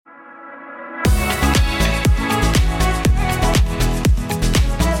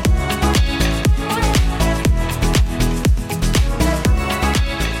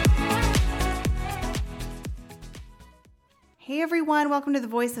everyone. Welcome to the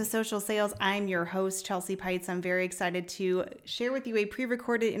Voice of Social Sales. I'm your host, Chelsea Pites. I'm very excited to share with you a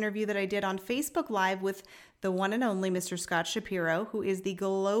pre-recorded interview that I did on Facebook Live with the one and only Mr. Scott Shapiro, who is the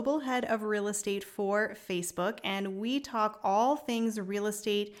global head of real estate for Facebook. And we talk all things real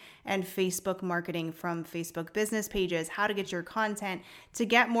estate and Facebook marketing, from Facebook business pages, how to get your content to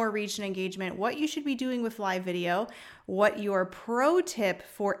get more reach and engagement, what you should be doing with live video, what your pro tip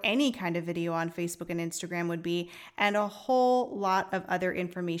for any kind of video on Facebook and Instagram would be, and a whole lot of other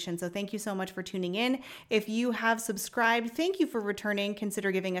information. So thank you so much for tuning in. If you have subscribed, thank you for returning.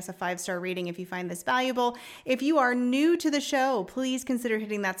 Consider giving us a 5-star rating if you find this valuable. If you are new to the show, please consider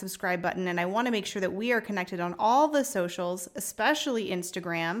hitting that subscribe button. And I want to make sure that we are connected on all the socials, especially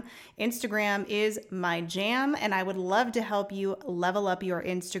Instagram. Instagram is my jam, and I would love to help you level up your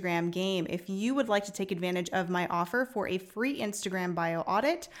Instagram game. If you would like to take advantage of my offer for a free Instagram bio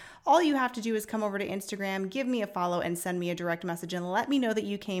audit, all you have to do is come over to Instagram, give me a follow, and send me a direct message and let me know that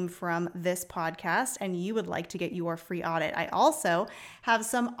you came from this podcast and you would like to get your free audit. I also have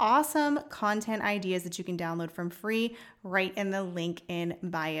some awesome content ideas that you can download from free right in the link in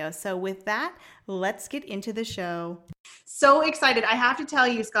bio. So with that, let's get into the show. So excited. I have to tell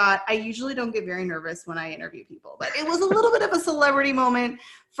you, Scott, I usually don't get very nervous when I interview people, but it was a little bit of a celebrity moment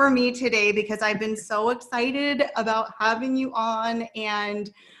for me today because I've been so excited about having you on,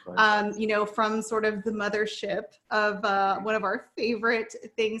 and from sort of the mothership of one of our favorite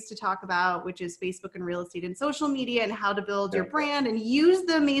things to talk about, which is Facebook and real estate and social media and how to build your brand and use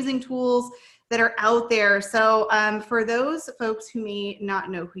the amazing tools that are out there. So for those folks who may not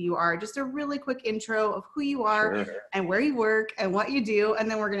know who you are, just a really quick intro of who you are and where you work and what you do,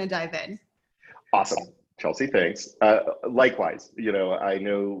 and then we're going to dive in. Awesome. Chelsea, thanks. Likewise, I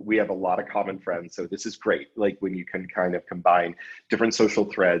know we have a lot of common friends, so this is great. Like when you can kind of combine different social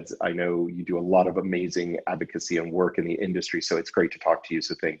threads. I know you do a lot of amazing advocacy and work in the industry, so it's great to talk to you.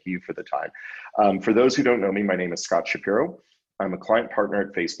 So thank you for the time. For those who don't know me, my name is Scott Shapiro. I'm a client partner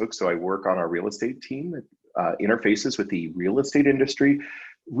at Facebook, so I work on our real estate team that interfaces with the real estate industry,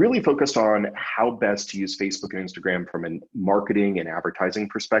 really focused on how best to use Facebook and Instagram from a marketing and advertising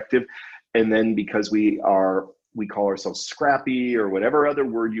perspective. And then because we call ourselves scrappy, or whatever other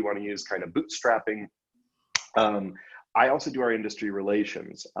word you want to use, kind of bootstrapping, I also do our industry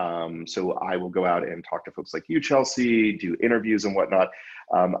relations. So I will go out and talk to folks like you, Chelsea, do interviews and whatnot.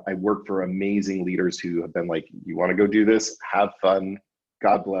 I work for amazing leaders who have been like, you want to go do this? Have fun.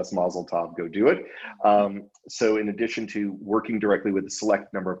 God bless, Mazel Tov, go do it. So in addition to working directly with a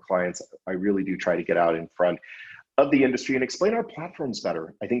select number of clients, I really do try to get out in front of the industry and explain our platforms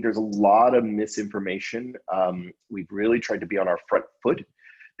better. I think there's a lot of misinformation. We've really tried to be on our front foot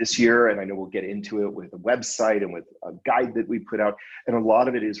this year, and I know we'll get into it with a website and with a guide that we put out. And a lot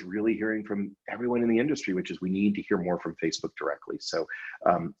of it is really hearing from everyone in the industry, which is we need to hear more from Facebook directly. So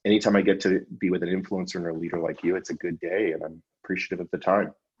anytime I get to be with an influencer and a leader like you, it's a good day, and I'm appreciative of the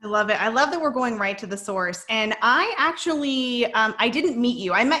time. I love it. I love that we're going right to the source. And I actually, I didn't meet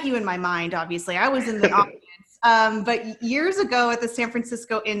you. I met you in my mind, obviously. I was in the audience. But years ago at the San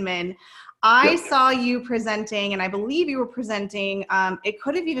Francisco Inman, I saw you presenting, and I believe you were presenting, it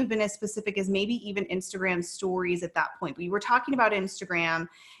could have even been as specific as maybe even Instagram stories at that point. But you were talking about Instagram,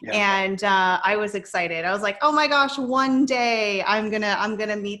 and I was excited. I was like, oh my gosh, one day I'm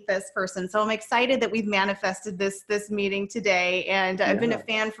gonna meet this person. So I'm excited that we've manifested this meeting today, and I've been a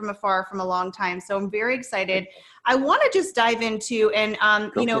fan from afar from a long time. So I'm very excited. I want to just dive into, and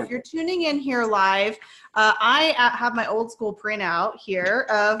if you're tuning in here live, I have my old school printout here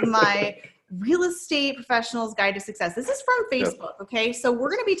of my Real Estate Professionals Guide to Success. This is from Facebook, okay? So we're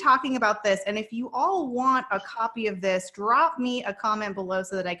going to be talking about this, and if you all want a copy of this, drop me a comment below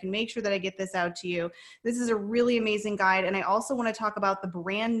so that I can make sure that I get this out to you. This is a really amazing guide, and I also want to talk about the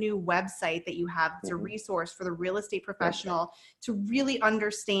brand new website that you have. It's a resource for the real estate professional to really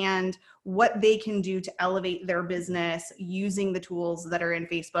understand what they can do to elevate their business using the tools that are in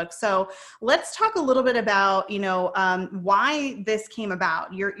Facebook. So let's talk a little bit about, why this came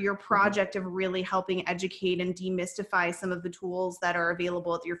about, your project of really helping educate and demystify some of the tools that are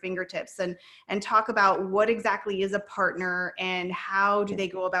available at your fingertips, and talk about what exactly is a partner and how do they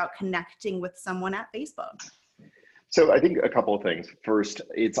go about connecting with someone at Facebook. So I think a couple of things. First,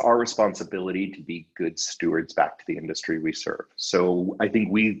 it's our responsibility to be good stewards back to the industry we serve. So I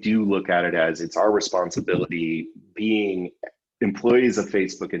think we do look at it as it's our responsibility, being employees of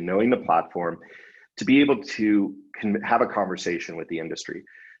Facebook and knowing the platform, to be able to have a conversation with the industry.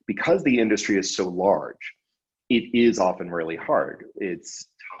 Because the industry is so large, it is often really hard. It's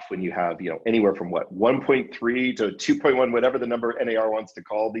tough when you have, anywhere from 1.3 to 2.1, whatever the number NAR wants to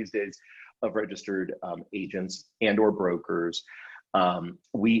call these days, of registered agents and or brokers.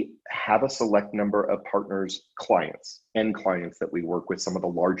 We have a select number of partners, clients that we work with, some of the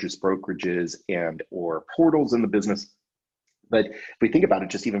largest brokerages and or portals in the business. But if we think about it,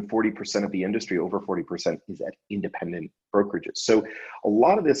 just even 40% of the industry, over 40% is at independent brokerages. So a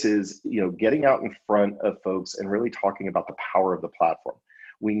lot of this is, getting out in front of folks and really talking about the power of the platform.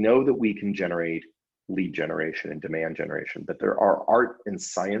 We know that we can generate lead generation and demand generation, but there are art and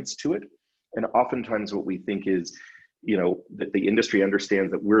science to it. And oftentimes what we think is, that the industry understands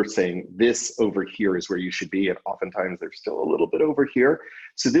that we're saying this over here is where you should be. And oftentimes there's still a little bit over here.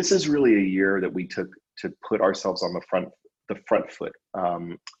 So this is really a year that we took to put ourselves on the front foot,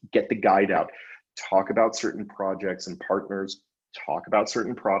 get the guide out, talk about certain projects and partners, talk about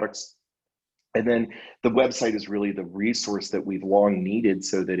certain products. And then the website is really the resource that we've long needed,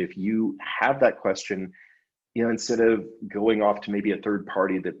 so that if you have that question, instead of going off to maybe a third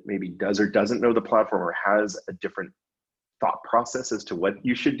party that maybe does or doesn't know the platform or has a different thought process as to what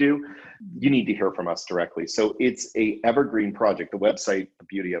you should do, you need to hear from us directly. So it's a evergreen project. The website, the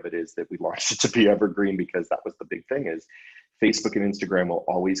beauty of it is that we launched it to be evergreen, because that was the big thing, is Facebook and Instagram will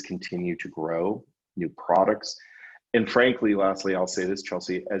always continue to grow new products. And frankly, lastly, I'll say this,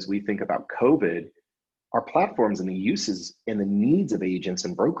 Chelsea, as we think about COVID, our platforms and the uses and the needs of agents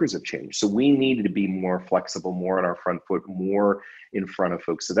and brokers have changed. So we needed to be more flexible, more on our front foot, more in front of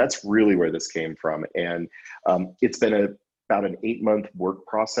folks. So that's really where this came from. And it's been about an 8-month work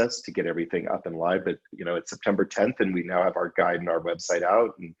process to get everything up and live. But it's September 10th, and we now have our guide and our website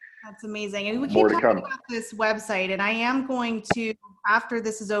out. And that's amazing. And we keep more to talking come about this website, and I am going to, after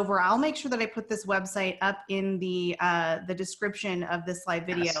this is over, I'll make sure that I put this website up in the description of this live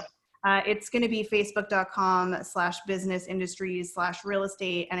video. Yes. It's going to be facebook.com/business/industries/real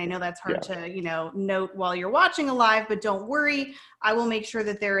estate. And I know that's hard to, note while you're watching a live, but don't worry. I will make sure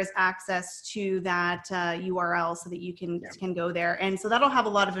that there is access to that URL so that you can go there. And so that'll have a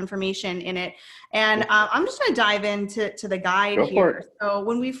lot of information in it. And I'm just going to dive into the guide here. So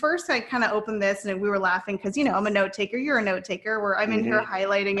when we first kind of opened this, and we were laughing because, I'm a note taker, you're a note taker, where I'm in here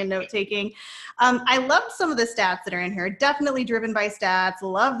highlighting and note taking. I loved some of the stats that are in here, definitely driven by stats,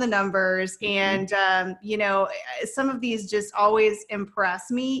 love the numbers. And, some of these just always impress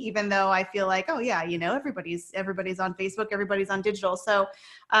me, even though I feel like, oh yeah, everybody's on Facebook, everybody's on digital. So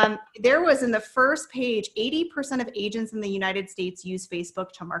there was, in the first page, 80% of agents in the United States use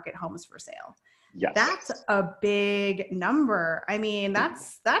Facebook to market homes for sale. Yes. That's a big number. I mean,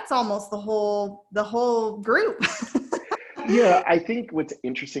 that's almost the whole group. Yeah, I think what's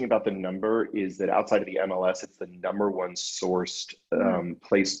interesting about the number is that outside of the MLS, it's the number one sourced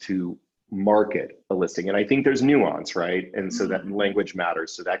place to market a listing. And I think there's nuance, right? And so that language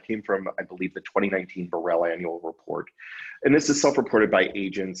matters. So that came from, I believe, the 2019 Burrell Annual Report. And this is self-reported by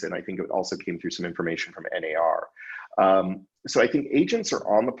agents. And I think it also came through some information from NAR. So I think agents are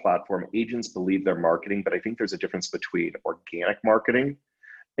on the platform. Agents believe they're marketing, but I think there's a difference between organic marketing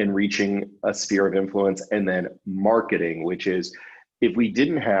and reaching a sphere of influence, and then marketing, which is, if we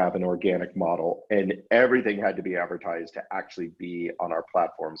didn't have an organic model and everything had to be advertised to actually be on our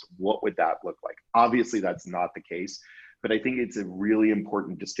platforms, what would that look like? Obviously, that's not the case, but I think it's a really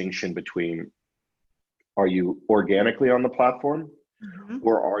important distinction between, are you organically on the platform,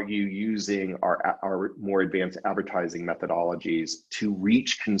 or are you using our more advanced advertising methodologies to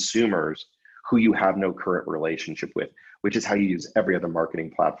reach consumers who you have no current relationship with, which is how you use every other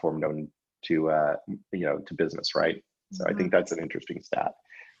marketing platform known to to business, right? So I think that's an interesting stat.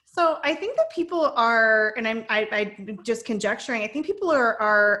 So I think that people are, and I just conjecturing, I think people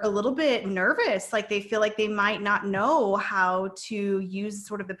are a little bit nervous. Like, they feel like they might not know how to use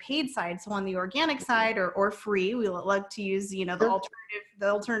sort of the paid side. So on the organic side, or free, we like to use, the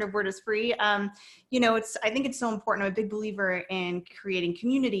alternative word is free. I think it's so important. I'm a big believer in creating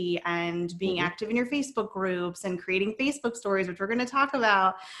community and being active in your Facebook groups and creating Facebook stories, which we're going to talk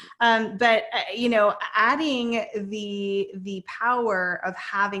about. But adding the power of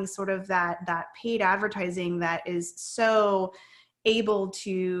having sort of that paid advertising that is so able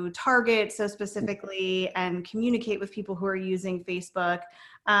to target so specifically and communicate with people who are using Facebook.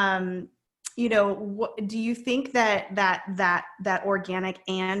 What do you think that organic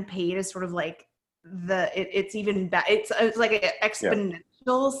and paid is sort of like it's even it's like an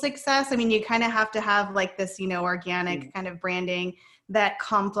exponential success? I mean, you kind of have to have like this, organic kind of branding that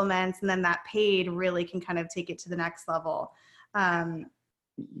complements, and then that paid really can kind of take it to the next level.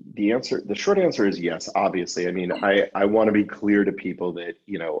 The short answer is yes, obviously. I mean, I want to be clear to people that,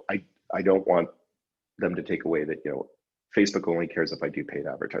 I don't want them to take away that, Facebook only cares if I do paid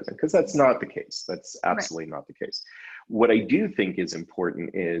advertising, because that's not the case. That's absolutely not the case. What I do think is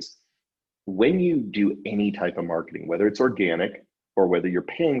important is, when you do any type of marketing, whether it's organic or whether you're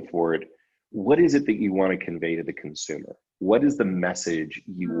paying for it, what is it that you want to convey to the consumer? What is the message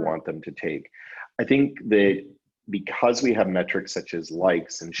you want them to take? I think that because we have metrics such as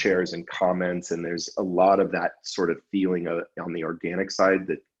likes and shares and comments, and there's a lot of that sort of feeling on the organic side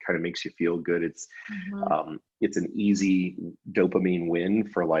that kind of makes you feel good. It's an easy dopamine win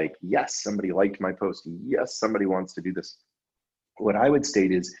for like, yes, somebody liked my post. Yes, somebody wants to do this. What I would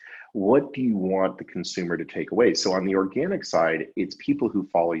state is, what do you want the consumer to take away? So on the organic side, it's people who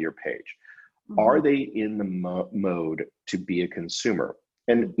follow your page. Are they in the mode to be a consumer?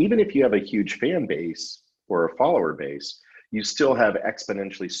 And even if you have a huge fan base or a follower base, you still have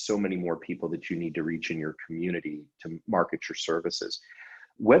exponentially so many more people that you need to reach in your community to market your services.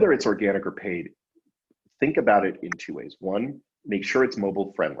 Whether it's organic or paid, think about it in two ways. One, make sure it's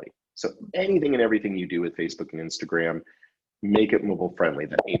mobile friendly. So anything and everything you do with Facebook and Instagram, make it mobile friendly.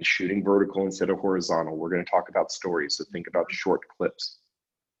 That means shooting vertical instead of horizontal. We're going to talk about stories, so think about short clips.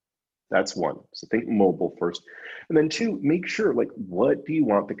 That's one. So think mobile first. And then two, make sure, like, what do you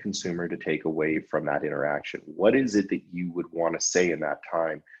want the consumer to take away from that interaction? What is it that you would want to say in that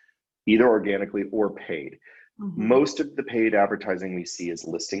time, either organically or paid? Most of the paid advertising we see is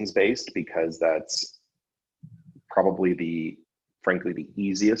listings based, because that's probably frankly, the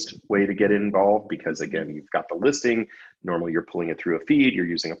easiest way to get involved, because again, you've got the listing. Normally you're pulling it through a feed, you're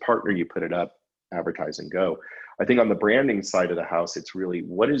using a partner, you put it up, advertise and go. I think on the branding side of the house, it's really,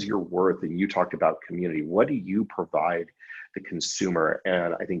 what is your worth? And you talked about community. What do you provide the consumer?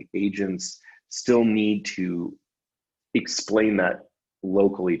 And I think agents still need to explain that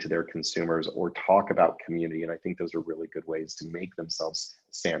locally to their consumers, or talk about community. And I think those are really good ways to make themselves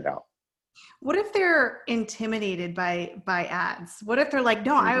stand out. What if they're intimidated by ads? What if they're like,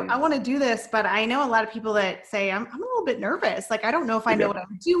 no, I want to do this, but I know a lot of people that say I'm a little bit nervous. Like, I don't know if I know what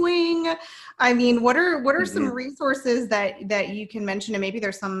I'm doing. I mean, what are some resources that you can mention? And maybe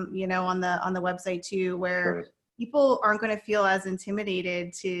there's some, on the website too, where people aren't going to feel as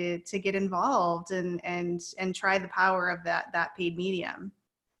intimidated to get involved and try the power of that paid medium.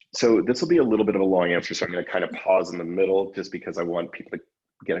 So this will be a little bit of a long answer. So I'm going to kind of pause in the middle, just because I want people to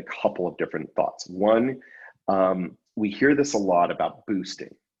get a couple of different thoughts. One, we hear this a lot about boosting.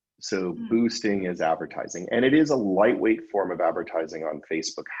 So boosting is advertising, and it is a lightweight form of advertising on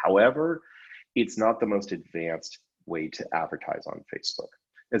Facebook. However, it's not the most advanced way to advertise on Facebook.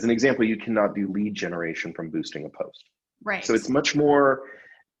 As an example, you cannot do lead generation from boosting a post. Right. So it's much more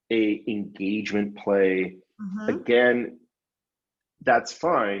a engagement play. Again, that's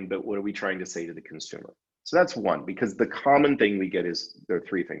fine, but what are we trying to say to the consumer? So that's one, because the common thing we get is, there are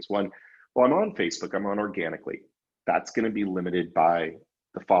three things. One, well, I'm on Facebook, I'm on organically. That's going to be limited by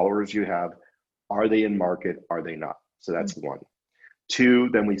the followers you have. Are they in market? Are they not? So that's one. Two,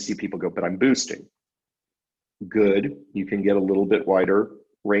 then we see people go, but I'm boosting. Good, you can get a little bit wider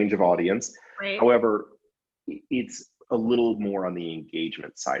range of audience. Right. However, it's a little more on the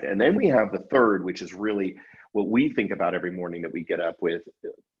engagement side. And then we have the third, which is really what we think about every morning that we get up with.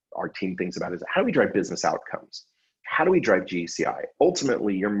 Our team thinks about is, how do we drive business outcomes? How do we drive GCI?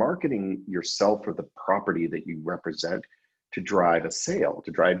 Ultimately, you're marketing yourself or the property that you represent to drive a sale,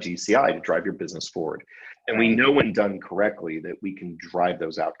 to drive GCI, to drive your business forward. And we know, when done correctly, that we can drive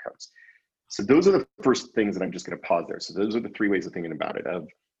those outcomes. So those are the first things that I'm just going to pause there. So those are the three ways of thinking about it. Of,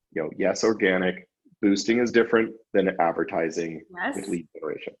 yes, organic, boosting is different than advertising with lead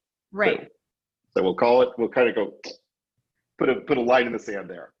generation. Right. So we'll kind of go, put a line in the sand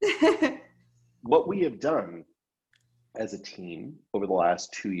there. What we have done as a team over the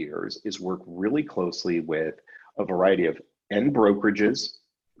last 2 years is work really closely with a variety of end brokerages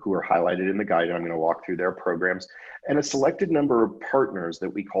who are highlighted in the guide, and I'm going to walk through their programs, and a selected number of partners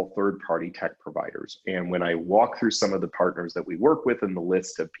that we call third-party tech providers. And when I walk through some of the partners that we work with and the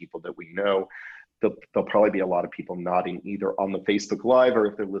list of people that we know, there'll probably be a lot of people nodding either on the Facebook Live, or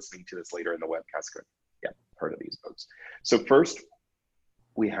if they're listening to this later in the webcast, going, yeah, heard of these folks. So first,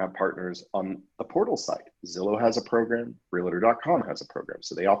 we have partners on the portal side. Zillow has a program, Realtor.com has a program.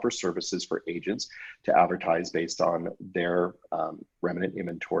 So they offer services for agents to advertise based on their remnant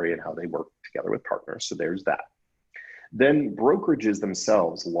inventory and how they work together with partners. So there's that. Then brokerages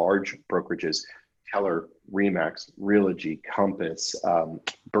themselves, large brokerages, Keller, Remax, Realogy, Compass,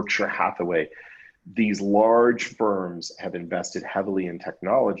 Berkshire Hathaway. These large firms have invested heavily in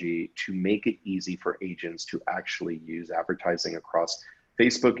technology to make it easy for agents to actually use advertising across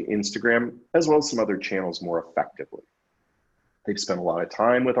Facebook, Instagram, as well as some other channels more effectively. They've spent a lot of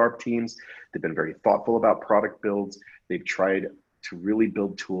time with our teams. They've been very thoughtful about product builds. They've tried to really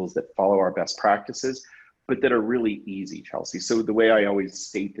build tools that follow our best practices, but that are really easy, Chelsea. So the way I always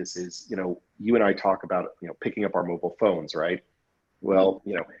state this is, you and I talk about, picking up our mobile phones, right? Well,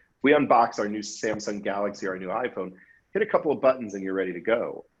 if we unbox our new Samsung Galaxy or our new iPhone, hit a couple of buttons and you're ready to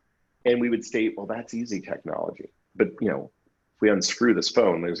go. And we would state, well, that's easy technology. But, if we unscrew this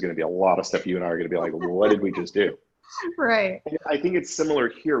phone, there's going to be a lot of stuff you and I are going to be like, well, what did we just do? Right. And I think it's similar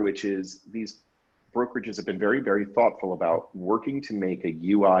here, which is these brokerages have been very, very thoughtful about working to make a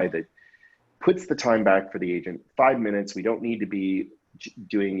UI that puts the time back for the agent. 5 minutes. We don't need to be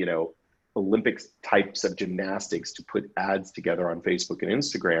doing, Olympics types of gymnastics to put ads together on Facebook and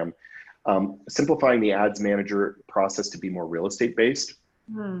Instagram. Simplifying the ads manager process to be more real estate based,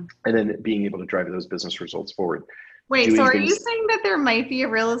 and then being able to drive those business results forward. Wait, so are you saying that there might be a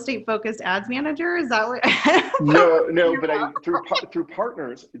real estate focused ads manager? Is that what? No, but through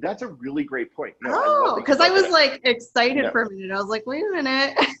partners, that's a really great point. No, because I was like excited for a minute. I was like, wait a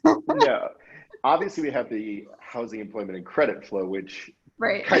minute. No, obviously we have the housing, employment, and credit flow, which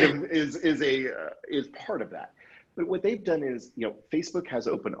kind of is part of that. But what they've done is, Facebook has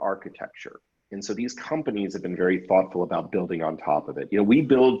open architecture. And so these companies have been very thoughtful about building on top of it. We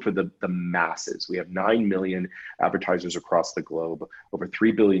build for the masses. We have 9 million advertisers across the globe, over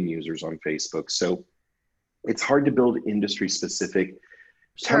 3 billion users on Facebook. So it's hard to build industry specific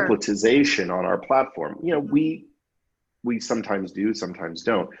templatization on our platform. We sometimes do, sometimes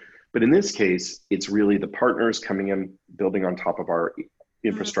don't. But in this case, it's really the partners coming in, building on top of our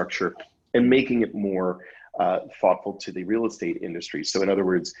infrastructure and making it more thoughtful to the real estate industry. So in other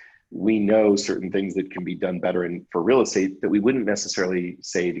words, we know certain things that can be done better for real estate that we wouldn't necessarily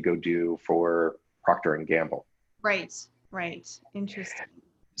say to go do for Procter and Gamble. Right. Interesting.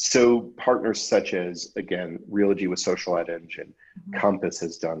 So partners such as, again, Realogy with Social Ad Engine, Compass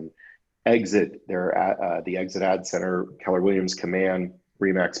has done, Exit, the Exit Ad Center, Keller Williams Command,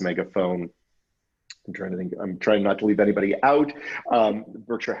 Remax Megaphone. I'm trying not to leave anybody out.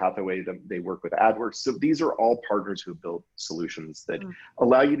 Berkshire Hathaway, they work with AdWorks. So these are all partners who build solutions that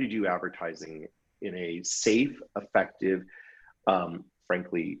allow you to do advertising in a safe, effective,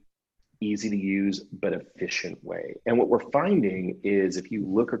 frankly, easy to use, but efficient way. And what we're finding is if you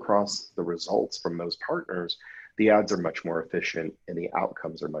look across the results from those partners, the ads are much more efficient and the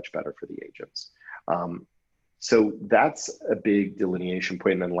outcomes are much better for the agents. So that's a big delineation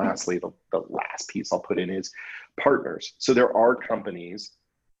point. And then lastly, the last piece I'll put in is partners. So there are companies.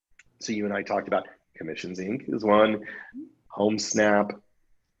 So you and I talked about Commissions Inc. is one, HomeSnap,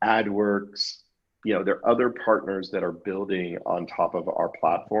 AdWorks. There are other partners that are building on top of our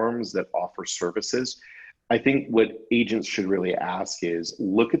platforms that offer services. I think what agents should really ask is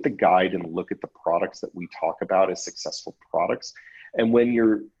look at the guide and look at the products that we talk about as successful products. And when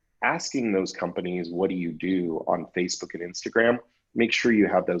you're asking those companies, what do you do on Facebook and Instagram? Make sure you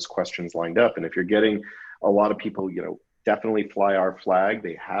have those questions lined up. And if you're getting a lot of people, definitely fly our flag,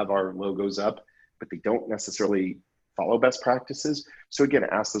 they have our logos up, but they don't necessarily follow best practices. So again,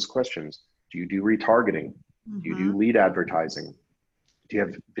 ask those questions. Do you do retargeting? Do you do lead advertising? Do you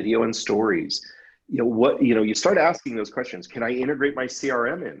have video and stories? You start asking those questions. Can I integrate my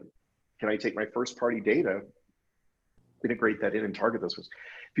CRM in? Can I take my first party data, integrate that in and target those ones?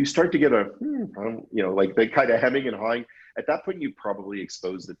 If you start to get like the kind of hemming and hawing, at that point, you probably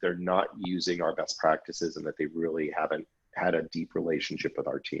expose that they're not using our best practices and that they really haven't had a deep relationship with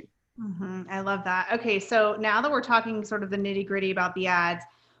our team. I love that. Okay. So now that we're talking sort of the nitty gritty about the ads,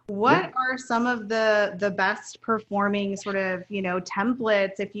 what are some of the best performing sort of,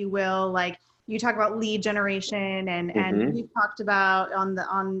 templates, if you will, like you talk about lead generation and we talked about on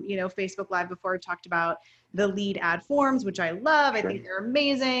Facebook Live before, we talked about the lead ad forms, which I love. I think they're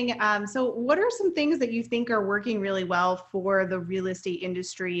amazing. So what are some things that you think are working really well for the real estate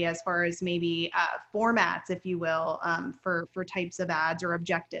industry as far as maybe formats, if you will, for types of ads or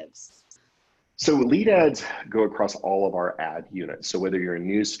objectives? So lead ads go across all of our ad units. So whether you're in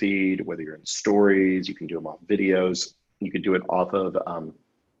newsfeed, whether you're in stories, you can do them off videos. You can do it off of,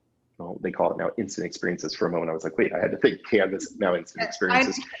 they call it now instant experiences. For a moment, I was like, wait, I had to think Canvas, now instant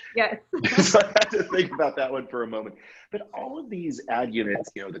experiences. Yes. So I had to think about that one for a moment. But all of these ad units,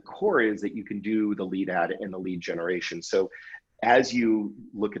 the core is that you can do the lead ad and the lead generation. So as you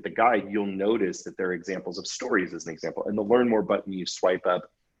look at the guide, you'll notice that there are examples of stories as an example. And the Learn More button, you swipe up,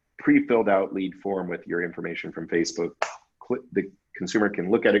 pre-filled out lead form with your information from Facebook. The consumer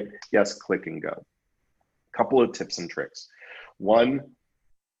can look at it, yes, click and go. Couple of tips and tricks. One,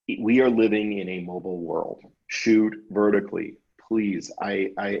 we are living in a mobile world. Shoot vertically, please.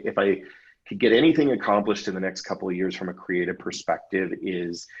 If I could get anything accomplished in the next couple of years from a creative perspective,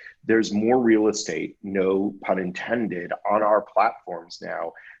 is there's more real estate, no pun intended, on our platforms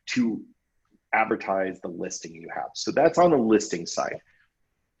now to advertise the listing you have. So that's on the listing side.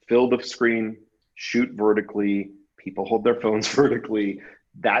 Fill the screen, shoot vertically, People hold their phones vertically.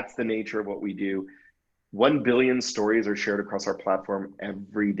 That's the nature of what we do. 1 billion stories are shared across our platform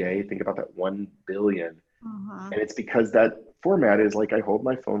every day. Think about that, 1 billion. Uh-huh. And it's because that format is like, I hold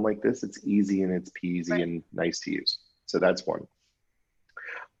my phone like this. It's easy and it's peasy Right. and nice to use. So that's one.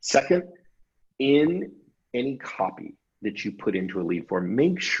 Second, in any copy that you put into a lead form,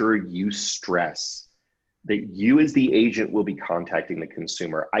 make sure you stress that you as the agent will be contacting the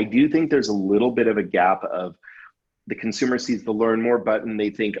consumer. I do think there's a little bit of a gap of the consumer sees the learn more button.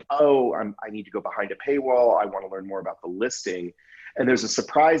 They think, oh, I need to go behind a paywall. I want to learn more about the listing. And there's a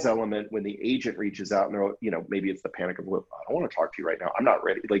surprise element when the agent reaches out and they're, maybe it's the panic of, well, I don't want to talk to you right now. I'm not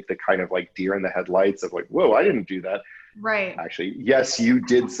ready. Like the kind of like deer in the headlights of like, whoa, I didn't do that. Right. Actually, yes, you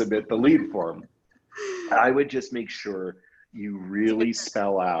did submit the lead form. I would just make sure you really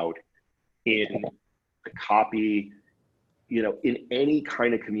spell out in the copy, in any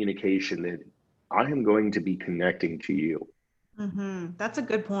kind of communication that I am going to be connecting to you. Mm-hmm. That's a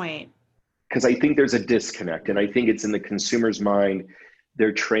good point. Because I think there's a disconnect, and I think it's in the consumer's mind.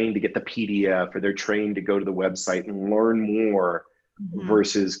 They're trained to get the PDF, or they're trained to go to the website and learn more Mm-hmm.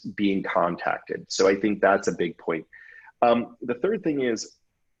 versus being contacted. So I think that's a big point. The third thing is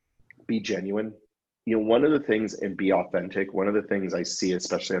be genuine. One of the things, and be authentic. One of the things I see,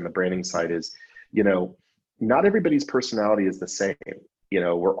 especially on the branding side, is, not everybody's personality is the same.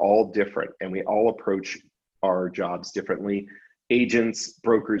 We're all different and we all approach our jobs differently. Agents,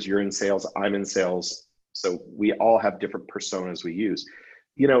 brokers, you're in sales, I'm in sales. So we all have different personas we use.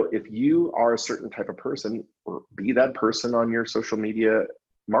 If you are a certain type of person, or be that person on your social media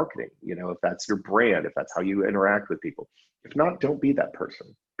marketing, if that's your brand, if that's how you interact with people. If not, don't be that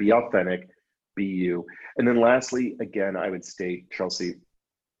person. Be authentic, be you. And then lastly, again, I would state, Chelsea,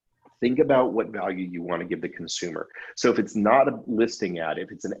 think about what value you want to give the consumer. So if it's not a listing ad,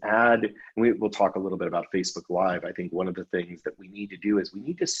 if it's an ad, and we'll talk a little bit about Facebook Live. I think one of the things that we need to do is we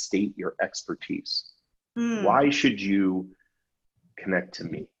need to state your expertise. Why should you connect to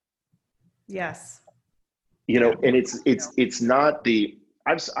me? Yes. And it's not the,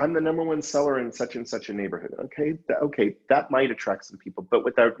 I'm the number one seller in such and such a neighborhood. Okay, that might attract some people, but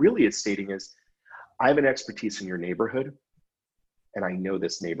what that really is stating is, I have an expertise in your neighborhood, and I know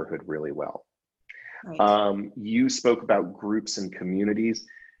this neighborhood really well. Right. You spoke about groups and communities.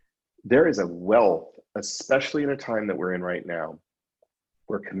 There is a wealth, especially in a time that we're in right now,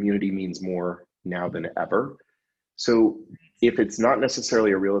 where community means more now than ever. So if it's not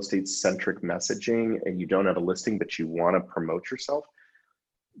necessarily a real estate centric messaging and you don't have a listing, but you want to promote yourself,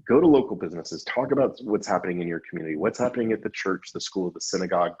 go to local businesses, talk about what's happening in your community, what's happening at the church, the school, the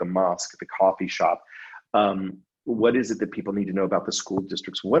synagogue, the mosque, the coffee shop. What is it that people need to know about the school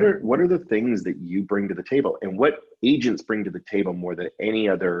districts? What are the things that you bring to the table, and what agents bring to the table more than any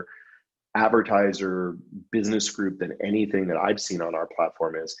other advertiser, business group, than anything that I've seen on our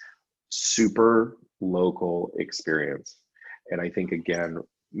platform is super local experience. And I think, again,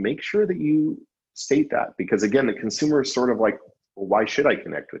 make sure that you state that, because again, the consumer is sort of like, well, why should I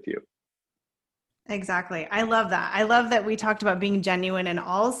connect with you? Exactly. I love that. I love that we talked about being genuine and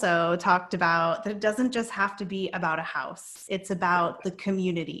also talked about that it doesn't just have to be about a house. It's about the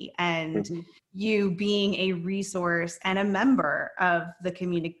community and Mhm. you being a resource and a member of the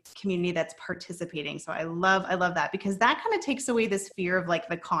community that's participating. So I love that, because that kind of takes away this fear of like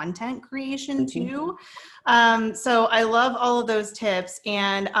the content creation Mhm. too. So I love all of those tips.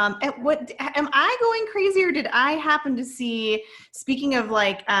 And what am I going crazy, or did I happen to see, speaking of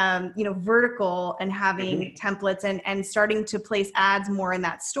like, vertical and having templates and starting to place ads more in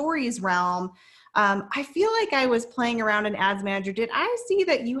that stories realm, I feel like I was playing around in Ads Manager. Did I see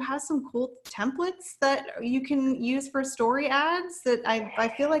that you have some cool templates that you can use for story ads? That I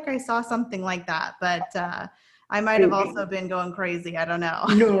feel like I saw something like that, but I might have also been going crazy. I don't know.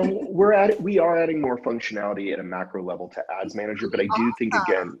 No, we are adding more functionality at a macro level to Ads Manager, but I do think,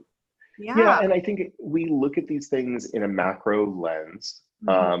 again, yeah, Yeah. and I think we look at these things in a macro lens.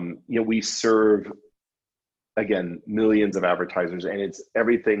 Mhm. We serve, again, millions of advertisers, and it's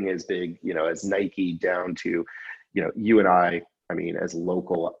everything is big, as Nike down to, you and I mean, as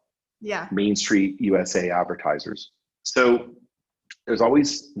local Yeah. Main Street USA advertisers. So there's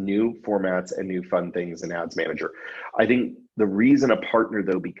always new formats and new fun things in Ads Manager. I think the reason a partner,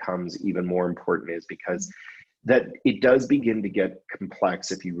 though, becomes even more important is because that it does begin to get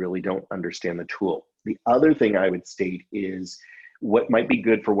complex if you really don't understand the tool. The other thing I would state is what might be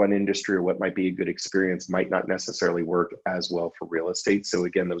good for one industry or what might be a good experience might not necessarily work as well for real estate. So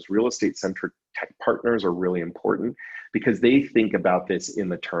again, those real estate centric tech partners are really important because they think about this in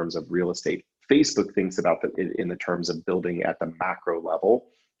the terms of real estate. Facebook thinks about it in the terms of building at the macro level.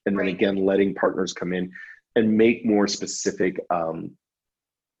 And then Right. again, letting partners come in and make more specific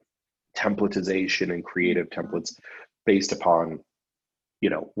templatization and creative templates based upon,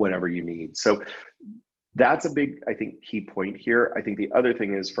 whatever you need. So that's a big, I think, key point here. I think the other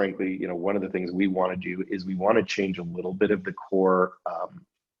thing is, frankly, one of the things we want to do is we want to change a little bit of the core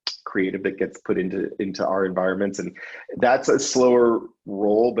creative that gets put into our environments. And that's a slower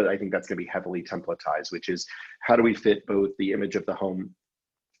roll, but I think that's going to be heavily templatized, which is how do we fit both the image of the home,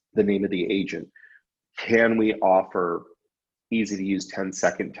 the name of the agent? Can we offer easy to use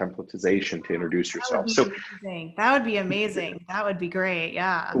 10-second templatization to introduce yourself? That would be amazing. That would be great.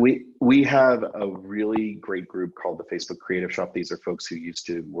 Yeah. We have a really great group called the Facebook Creative Shop. These are folks who used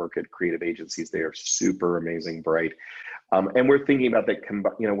to work at creative agencies. They are super amazing, bright. And we're thinking about that,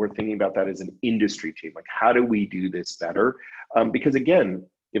 we're thinking about that as an industry team. Like, how do we do this better? Because again,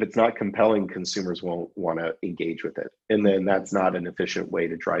 if it's not compelling, consumers won't want to engage with it. And then that's not an efficient way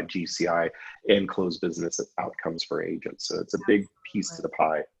to drive GCI and close business outcomes for agents. So it's a big piece to the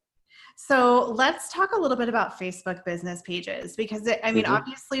pie. So let's talk a little bit about Facebook business pages, because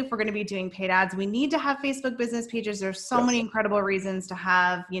obviously if we're going to be doing paid ads, we need to have Facebook business pages. There's so many incredible reasons to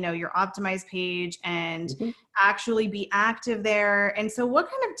have, your optimized page and actually be active there. And so what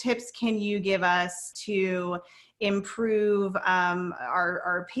kind of tips can you give us to improve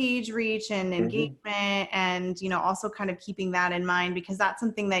our page reach and engagement, and also kind of keeping that in mind, because that's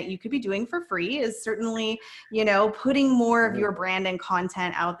something that you could be doing for free, is certainly putting more of your brand and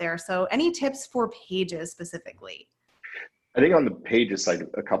content out there. So any tips for pages specifically? I think on the pages side,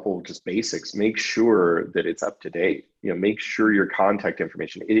 a couple of just basics. Make sure that it's up to date. Make sure your contact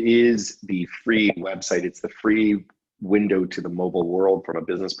information, it is the free website, it's the free window to the mobile world from a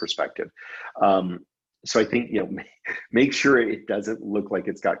business perspective. So I think, make sure it doesn't look like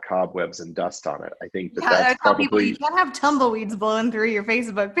it's got cobwebs and dust on it. I think that's probably... people, you can't have tumbleweeds blowing through your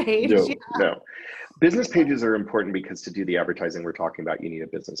Facebook page. No. Business pages are important because to do the advertising we're talking about, you need a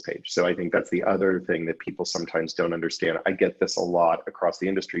business page. So I think that's the other thing that people sometimes don't understand. I get this a lot across the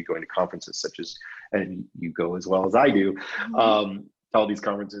industry, going to conferences such as, and you go as well as I do, all these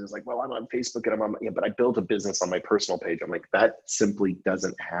conferences, like, well, I'm on Facebook and but I built a business on my personal page. I'm like, that simply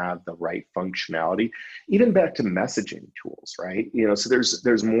doesn't have the right functionality, even back to messaging tools, right? So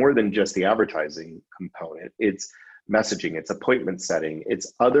there's more than just the advertising component. It's messaging, it's appointment setting,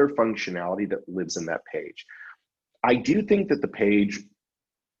 it's other functionality that lives in that page. I do think that the page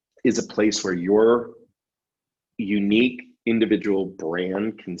is a place where your unique individual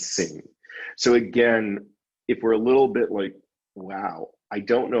brand can sing. So again, if we're a little bit like, wow, I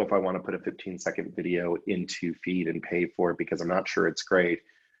don't know if I want to put a 15-second video into feed and pay for it because I'm not sure it's great.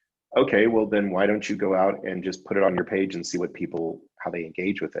 Okay, well then why don't you go out and just put it on your page and see how they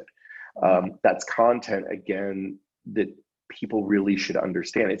engage with it. That's content, again, that people really should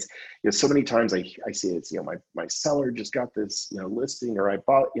understand. It's, so many times I see it's, my seller just got this, listing, or I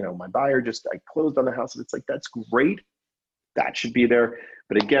bought, my buyer I closed on the house. And it's like, that's great. That should be there.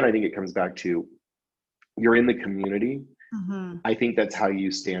 But again, I think it comes back to, you're in the community. I think that's how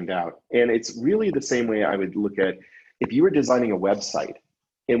you stand out. And it's really the same way I would look at if you were designing a website,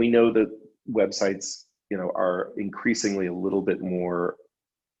 and we know that websites, are increasingly a little bit more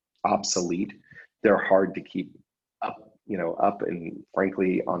obsolete. They're hard to keep up, up and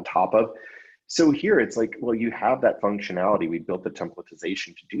frankly on top of. So here it's like, well, you have that functionality. We built the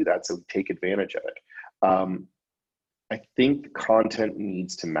templatization to do that. So take advantage of it. I think content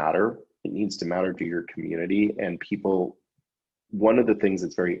needs to matter. It needs to matter to your community and people. One of the things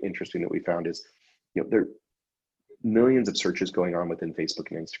that's very interesting that we found is, there are millions of searches going on within Facebook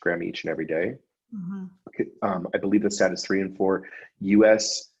and Instagram each and every day. I believe the stat is 3 in 4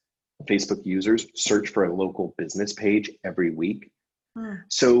 US Facebook users search for a local business page every week.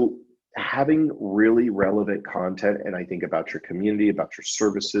 So having really relevant content, and I think about your community, about your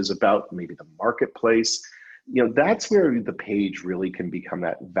services, about maybe the marketplace, that's where the page really can become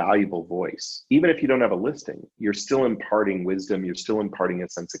that valuable voice. Even if you don't have a listing, you're still imparting wisdom, you're still imparting a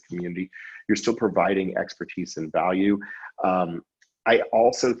sense of community, you're still providing expertise and value. I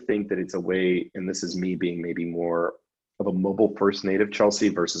also think that it's a way, and this is me being maybe more of a mobile first native, Chelsea,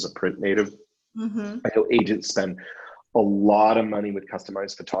 versus a print native. I know agents spend a lot of money with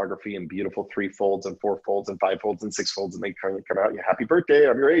customized photography and beautiful 3 folds and 4 folds and 5 folds and 6 folds, and they kind of come out, happy birthday,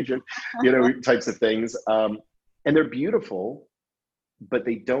 I'm your agent, types of things. And they're beautiful, but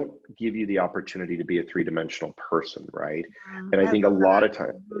they don't give you the opportunity to be a 3-dimensional person, right? And I think a lot of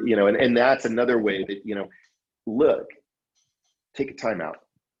time, and that's another way that, look, take a time out.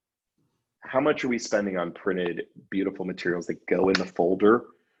 How much are we spending on printed, beautiful materials that go in the folder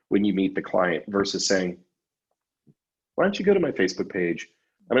when you meet the client versus saying, why don't you go to my Facebook page?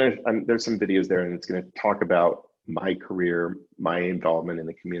 there's some videos there, and it's going to talk about my career, my involvement in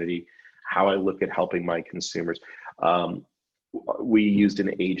the community, how I look at helping my consumers. We used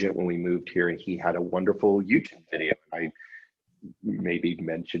an agent when we moved here, and he had a wonderful YouTube video. I maybe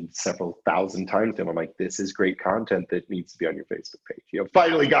mentioned several thousand times to him. I'm like, this is great content that needs to be on your Facebook page.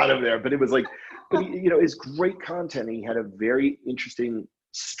 Finally got him there. But it was like, it's great content. And he had a very interesting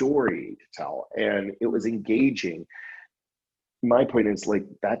story to tell, and it was engaging. My point is, like,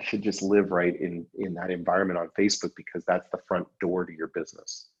 that should just live right in that environment on Facebook, because that's the front door to your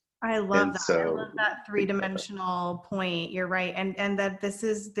business. I love that. I love that three-dimensional point. You're right. And that this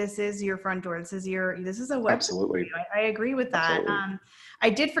is your front door. This is a website. Absolutely. I agree with that. I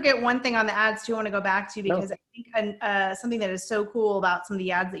did forget one thing on the ads too, I want to go back to, because I think something that is so cool about some of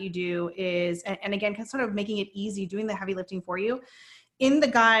the ads that you do is, and again, sort of making it easy, doing the heavy lifting for you. In the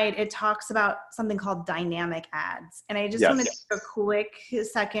guide, it talks about something called dynamic ads. And I just wanted to take a quick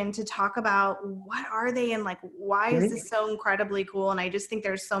second to talk about what are they, and like, why is this so incredibly cool? And I just think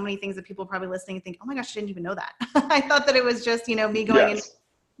there's so many things that people probably listening and think, oh my gosh, I didn't even know that. I thought that it was just, me going in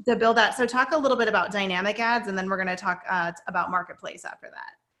to build that. So talk a little bit about dynamic ads, and then we're going to talk about marketplace after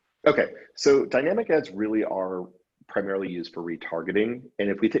that. Okay. So dynamic ads really are primarily used for retargeting. And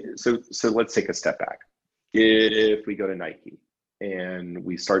if we so let's take a step back. If we go to Nike, and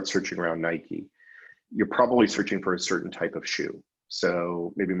we start searching around Nike, you're probably searching for a certain type of shoe.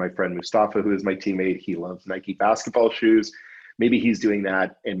 So maybe my friend Mustafa, who is my teammate, he loves Nike basketball shoes. Maybe he's doing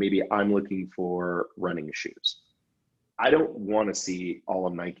that, and maybe I'm looking for running shoes. I don't want to see all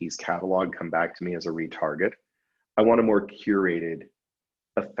of Nike's catalog come back to me as a retarget. I want a more curated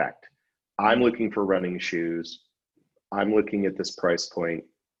effect. I'm looking for running shoes. I'm looking at this price point,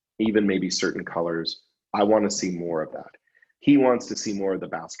 even maybe certain colors. I want to see more of that. He wants to see more of the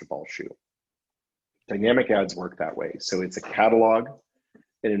basketball shoe. Dynamic ads work that way. So it's a catalog.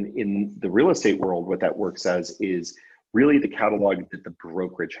 And in the real estate world, what that works as is really the catalog that the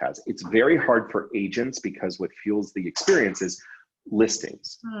brokerage has. It's very hard for agents, because what fuels the experience is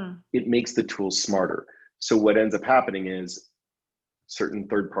listings. It makes the tools smarter. So what ends up happening is certain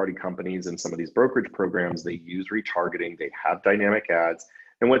third-party companies and some of these brokerage programs, they use retargeting, they have dynamic ads.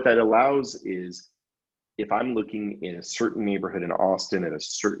 And what that allows is, if I'm looking in a certain neighborhood in Austin at a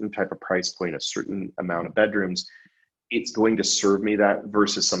certain type of price point, a certain amount of bedrooms, it's going to serve me that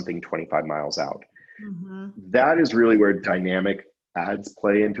versus something 25 miles out. That is really where dynamic ads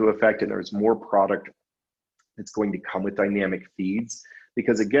play into effect. And there's more product that's going to come with dynamic feeds,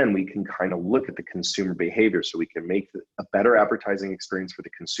 because again, we can kind of look at the consumer behavior, so we can make a better advertising experience for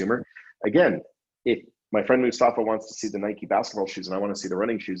the consumer. Again, if my friend Mustafa wants to see the Nike basketball shoes and I want to see the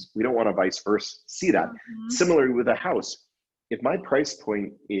running shoes, we don't want to vice versa see that. Similarly with a house, if my price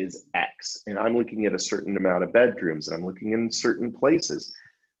point is X and I'm looking at a certain amount of bedrooms and I'm looking in certain places,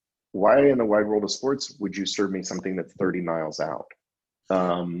 why in the wide world of sports would you serve me something that's 30 miles out?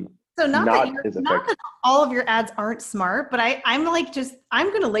 So not that all of your ads aren't smart, but I'm going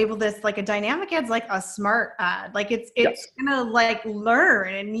to label this like a dynamic ad's like a smart ad. Like it's going to like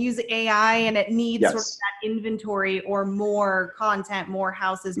learn and use AI, and it needs sort of that inventory or more content, more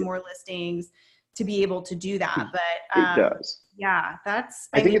houses, more listings to be able to do that. But it does. Yeah,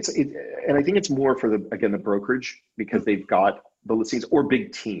 I think it's more for the brokerage, because they've got the listings, or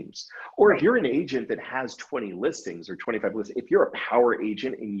big teams. Or if you're an agent that has 20 listings or 25 listings, if you're a power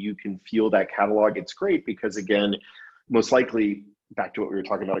agent and you can feel that catalog, it's great, because again, most likely, back to what we were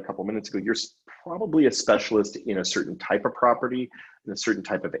talking about a couple minutes ago, you're probably a specialist in a certain type of property, in a certain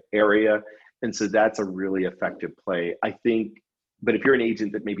type of area. And so that's a really effective play, I think. But if you're an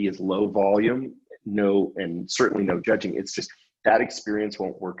agent that maybe is low volume, and certainly no judging, it's just that experience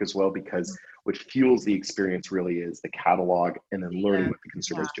won't work as well, because what fuels the experience really is the catalog and then learning what the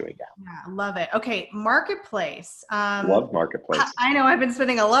consumer is doing now. Yeah, love it. Okay, marketplace. Love marketplace. I know I've been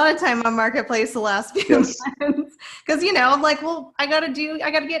spending a lot of time on marketplace the last few months, because I'm like, well, I got to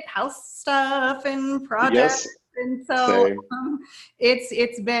get house stuff and projects. And so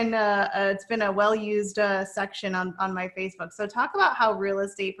it's been a well-used section on my Facebook. So talk about how real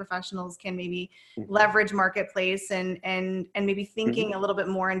estate professionals can maybe leverage marketplace and maybe thinking a little bit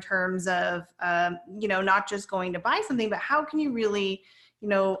more in terms of not just going to buy something, but how can you really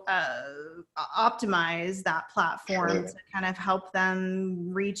optimize that platform to kind of help them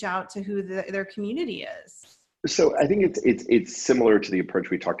reach out to who their community is. So I think it's similar to the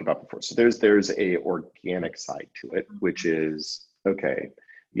approach we talked about before. So there's a organic side to it, which is, okay,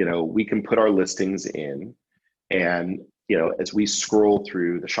 we can put our listings in, and as we scroll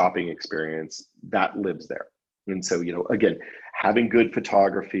through the shopping experience, that lives there. And so again, having good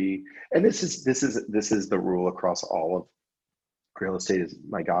photography, and this is the rule across all of real estate is,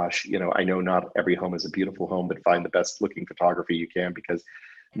 my gosh, I know not every home is a beautiful home, but find the best looking photography you can, because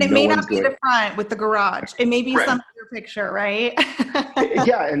And it no may one's not be going. the front with the garage. It may be Right. some other picture, right?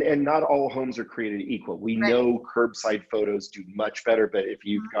 Yeah, and not all homes are created equal. We Right. know curbside photos do much better, but if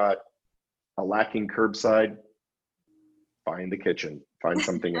you've got a lacking curbside, find the kitchen, find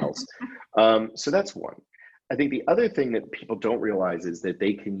something else. So that's one. I think the other thing that people don't realize is that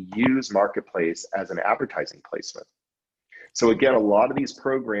they can use Marketplace as an advertising placement. So again, a lot of these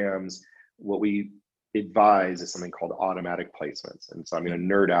programs, what we advise is something called automatic placements. And so I'm going to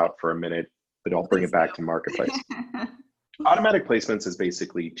nerd out for a minute, but I'll bring it back to Marketplace. Automatic placements is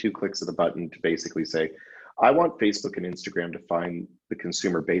basically 2 clicks of the button to basically say, I want Facebook and Instagram to find the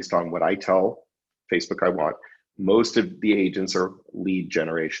consumer based on what I tell Facebook I want. Most of the agents are lead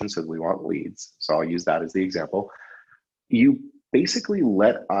generation, so we want leads. So I'll use that as the example. You basically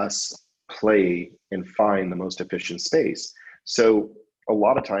let us play and find the most efficient space. So a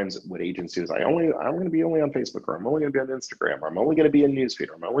lot of times what agents do is I'm going to be only on Facebook, or I'm only going to be on Instagram, or I'm only going to be in newsfeed,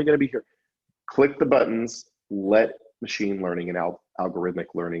 or I'm only going to be here. Click the buttons, let machine learning and algorithmic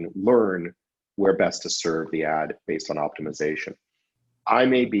learning learn where best to serve the ad based on optimization. I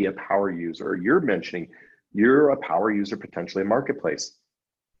may be a power user. You're mentioning you're a power user potentially in Marketplace.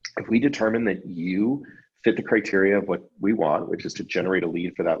 If we determine that you fit the criteria of what we want, which is to generate a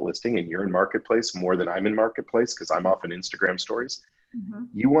lead for that listing, and you're in Marketplace more than I'm in Marketplace because I'm off in Instagram stories,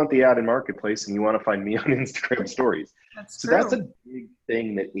 you want the ad in Marketplace and you want to find me on Instagram stories. That's so true. That's a big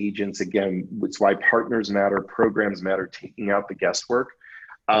thing that agents, again, it's why partners matter, programs matter, taking out the guesswork,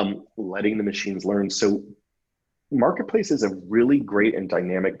 letting the machines learn. So Marketplace is a really great and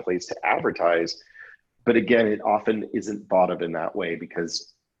dynamic place to advertise. But again, it often isn't thought of in that way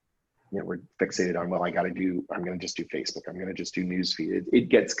because we're fixated on, I'm going to just do Facebook. I'm going to just do newsfeed. It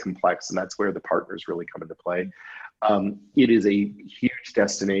gets complex, and that's where the partners really come into play. It is a huge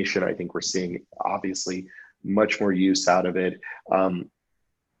destination. I think we're seeing obviously much more use out of it. On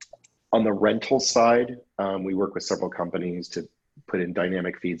the rental side, we work with several companies to put in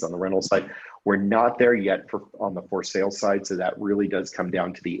dynamic feeds on the rental side. We're not there yet on the for sale side. So that really does come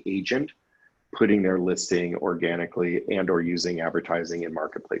down to the agent putting their listing organically and or using advertising in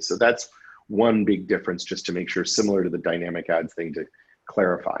Marketplace. So that's one big difference, just to make sure, similar to the dynamic ads thing, to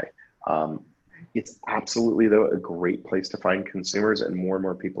clarify. It's absolutely, though, a great place to find consumers, and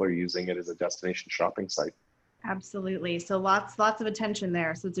more people are using it as a destination shopping site. Absolutely. So lots of attention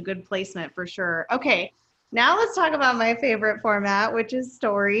there. So it's a good placement for sure. Okay. Now let's talk about my favorite format, which is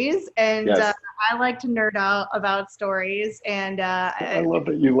stories. And yes. I like to nerd out about stories. And I love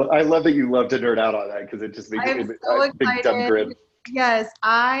that you love to nerd out on that, because it just makes I'm so excited. Big dumb grin. Yes,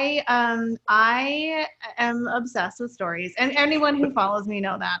 I am obsessed with stories, and anyone who follows me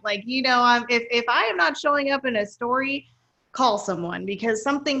know that. Like, if I am not showing up in a story, call someone, because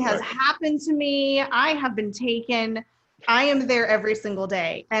something has happened to me. I have been taken. I am there every single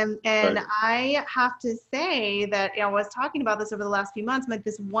day. And I have to say that, I was talking about this over the last few months, but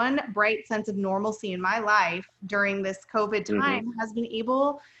this one bright sense of normalcy in my life during this COVID time has been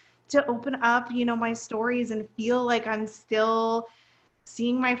able to open up, my stories and feel like I'm still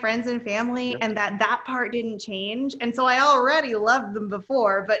seeing my friends and family, and that part didn't change. And so I already loved them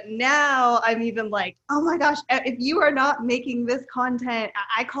before, but now I'm even like, oh my gosh, if you are not making this content,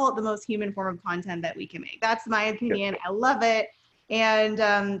 I call it the most human form of content that we can make. That's my opinion. I love it.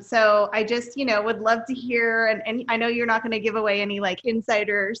 And so I just, would love to hear, and I know you're not going to give away any like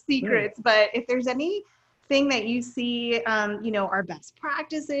insider secrets, but if there's any thing that you see, are best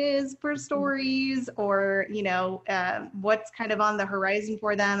practices for stories, or, what's kind of on the horizon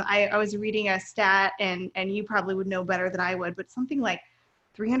for them. I was reading a stat, and you probably would know better than I would, but something like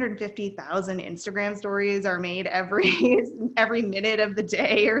 350,000 Instagram stories are made every minute of the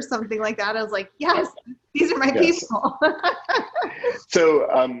day or something like that. I was like, yes, these are my people.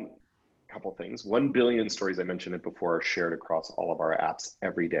 So, couple things. 1 billion stories, I mentioned it before, are shared across all of our apps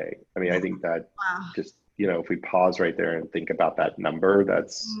every day. I mean, I think that just, if we pause right there and think about that number,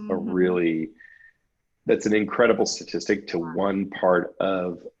 that's that's an incredible statistic to one part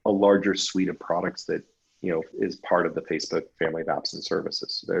of a larger suite of products that, is part of the Facebook family of apps and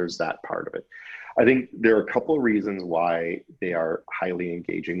services. There's that part of it. I think there are a couple of reasons why they are highly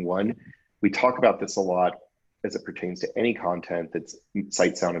engaging. One, we talk about this a lot as it pertains to any content that's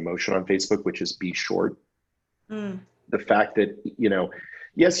sight, sound, and motion on Facebook, which is be short. The fact that,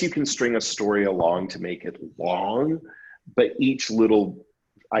 yes, you can string a story along to make it long, but each little,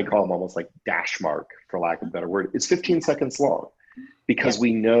 I call them almost like dash mark, for lack of a better word, is 15 seconds long, because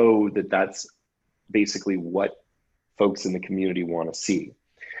we know that that's basically what folks in the community want to see.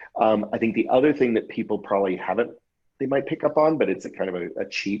 I think the other thing that people probably haven't they might pick up on, but it's a kind of a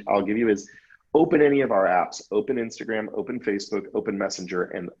cheat I'll give you is open any of our apps, open Instagram, open Facebook, open Messenger,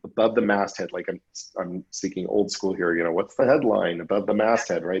 and above the masthead, like I'm speaking old school here, you know, what's the headline above the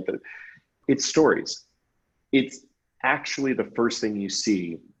masthead, right? It's stories. It's actually the first thing you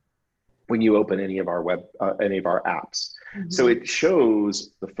see when you open any of our any of our apps. So it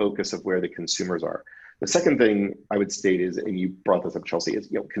shows the focus of where the consumers are. The second thing I would state is, and you brought this up, Chelsea,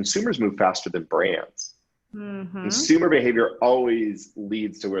 is, you know, consumers move faster than brands. Consumer behavior always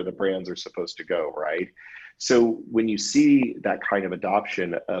leads to where the brands are supposed to go, right? So when you see that kind of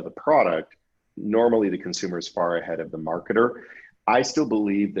adoption of a product, normally the consumer is far ahead of the marketer. I still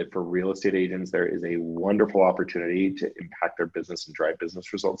believe that for real estate agents, there is a wonderful opportunity to impact their business and drive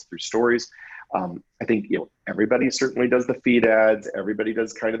business results through stories. I think, you know, everybody certainly does the feed ads, everybody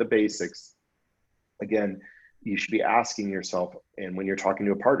does kind of the basics. Again, you should be asking yourself, and when you're talking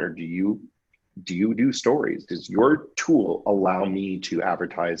to a partner, do you do stories? Does your tool allow me to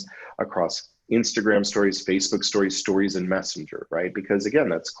advertise across Instagram stories, Facebook stories, stories in Messenger, right? Because again,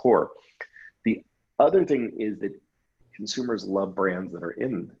 that's core. The other thing is that consumers love brands that are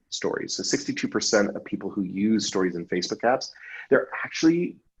in stories. So 62% of people who use stories in Facebook apps, they're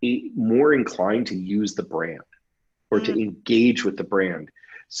actually more inclined to use the brand or to engage with the brand.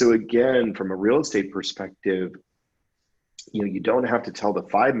 So again, from a real estate perspective, you know, you don't have to tell the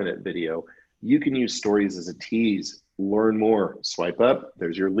 5-minute video. You can use stories as a tease, learn more, swipe up,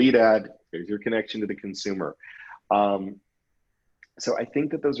 there's your lead ad, there's your connection to the consumer. So I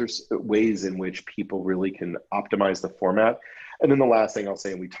think that those are ways in which people really can optimize the format. And then the last thing I'll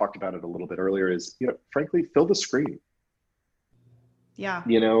say, and we talked about it a little bit earlier, is, you know, frankly, fill the screen. Yeah.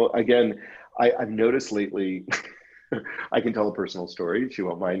 You know, again, I've noticed lately, I can tell a personal story. She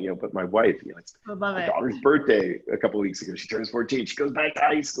won't mind, you know, but my wife, you know, it's my daughter's birthday a couple of weeks ago. She turns 14. She goes back to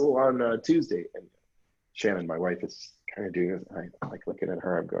high school on Tuesday. And Shannon, my wife, is kind of doing this. I'm like looking at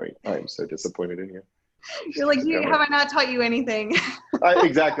her. I'm going, I am so disappointed in you. You're like, have I not taught you anything?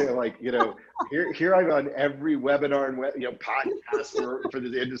 Exactly. Like, you know, here I'm on every webinar and podcast for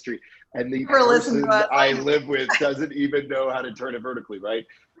this industry, and the person I live with doesn't even know how to turn it vertically, right?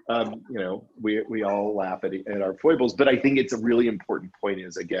 You know, we all laugh at our foibles, but I think it's a really important point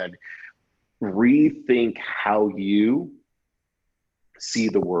is, again, rethink how you see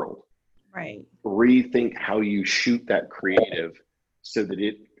the world. Right. Rethink how you shoot that creative so that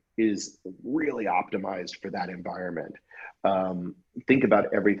it is really optimized for that environment. Think about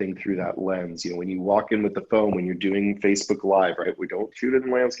everything through that lens. You know, when you walk in with the phone, when you're doing Facebook Live, right? We don't shoot it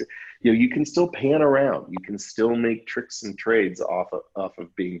in landscape. You know, you can still pan around. You can still make tricks and trades off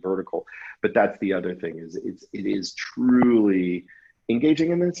of being vertical. But that's the other thing is it is truly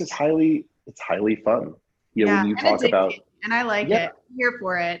engaging, and it's just highly fun. You know, when you talk about, and I like it. I'm here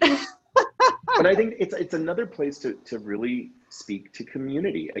for it. But I think it's another place to really speak to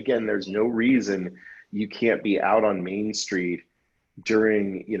community. Again, there's no reason you can't be out on Main Street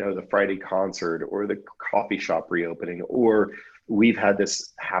during, you know, the Friday concert or the coffee shop reopening, or we've had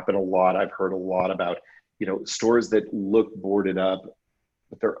this happen a lot. I've heard a lot about, you know, stores that look boarded up,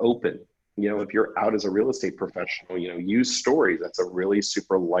 but they're open. You know, if you're out as a real estate professional, you know, use stories. That's a really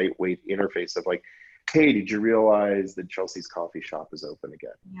super lightweight interface of like, hey, did you realize that Chelsea's coffee shop is open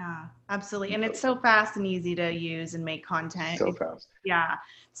again? Yeah, absolutely. And it's so fast and easy to use and make content. So fast. Yeah.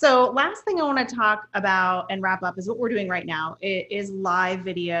 So last thing I want to talk about and wrap up is what we're doing right now. It is live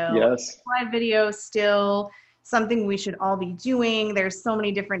video. Yes. Live video still something we should all be doing. There's so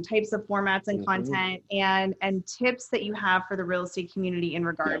many different types of formats and content and tips that you have for the real estate community in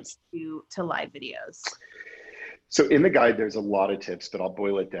regards to live videos. So in the guide, there's a lot of tips, but I'll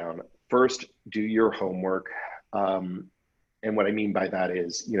boil it down. First, do your homework. And what I mean by that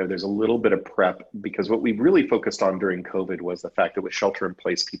is, you know, there's a little bit of prep, because what we really focused on during COVID was the fact that with shelter in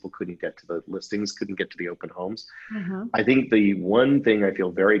place, people couldn't get to the listings, couldn't get to the open homes. I think the one thing I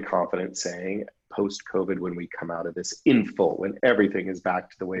feel very confident saying post-COVID, when we come out of this in full, when everything is back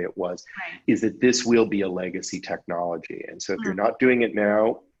to the way it was, is that this will be a legacy technology. And so if you're not doing it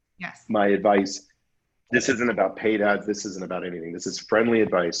now, my advice, this isn't about paid ads. This isn't about anything. This is friendly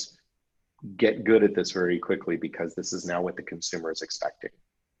advice. Get good at this very quickly, because this is now what the consumer is expecting.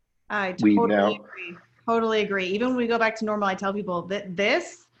 I totally agree. Even when we go back to normal, I tell people that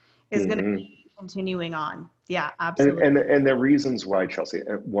this is going to be continuing on. Yeah, absolutely. And the reasons why, Chelsea,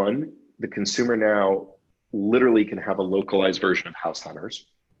 one, the consumer now literally can have a localized version of House Hunters.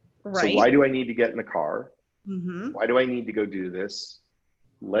 Right. So why do I need to get in the car? Why do I need to go do this?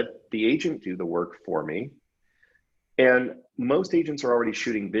 Let the agent do the work for me. And most agents are already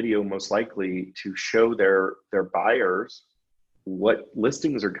shooting video, most likely to show their buyers what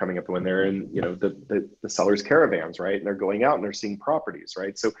listings are coming up when they're in, the seller's caravans, right? And they're going out and they're seeing properties,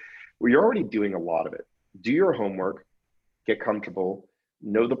 right? So you're already doing a lot of it. Do your homework, get comfortable,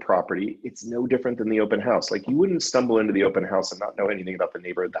 know the property. It's no different than the open house. Like, you wouldn't stumble into the open house and not know anything about the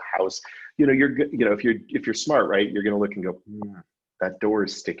neighborhood, the house. If you're smart, right, you're going to look and go, that door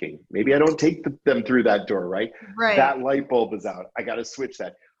is sticking. Maybe I don't take them through that door, right? Right. That light bulb is out. I got to switch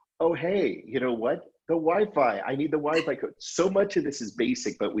that. Oh, hey, you know what? The Wi-Fi. I need the Wi-Fi code. So much of this is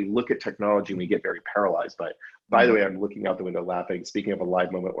basic, but we look at technology and we get very paralyzed by it. By the way, I'm looking out the window laughing. Speaking of a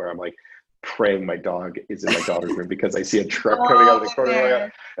live moment where I'm like praying my dog is in my daughter's room because I see a truck coming out of the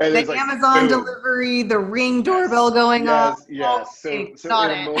corner. And the Amazon delivery, the Ring doorbell going off. Yes. So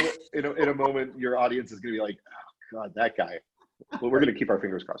in a moment, your audience is going to be like, oh God, that guy. Well, we're going to keep our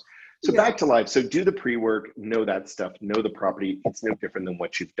fingers crossed. So back to live. So do the pre-work, know that stuff, know the property. It's no different than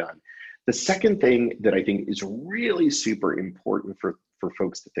what you've done. The second thing that I think is really super important for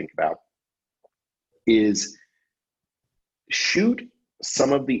folks to think about is shoot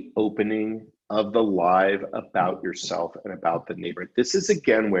some of the opening of the live about yourself and about the neighborhood. This is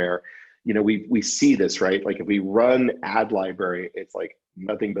again where, we see this, right? Like if we run ad library, it's like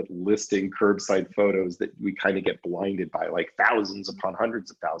nothing but listing curbside photos that we kind of get blinded by, like thousands upon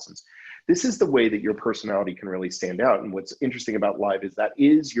hundreds of thousands. This is the way that your personality can really stand out. And what's interesting about live is that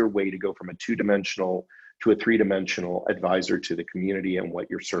is your way to go from a two-dimensional to a three-dimensional advisor to the community and what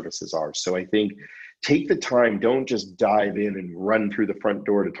your services are. So I think take the time, don't just dive in and run through the front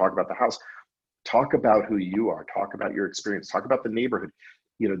door to talk about the house. Talk about who you are, talk about your experience, talk about the neighborhood.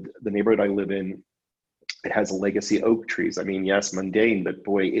 The neighborhood I live in, it has a legacy oak trees. I mean, yes, mundane, but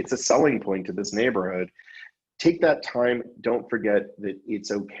boy, it's a selling point to this neighborhood. Take that time. Don't forget that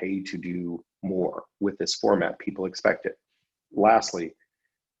it's okay to do more with this format. People expect it. Lastly,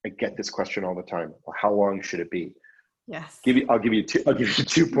 I get this question all the time. Well, how long should it be? Yes. I'll give you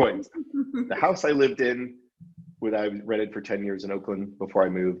 2 points. The house I lived in, I rented for 10 years in Oakland before I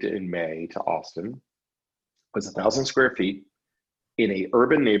moved in May to Austin, was 1,000 square feet in a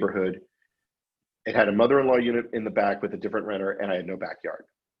urban neighborhood. It had a mother-in-law unit in the back with a different renter, and I had no backyard.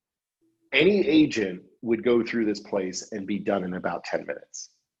 Any agent would go through this place and be done in about 10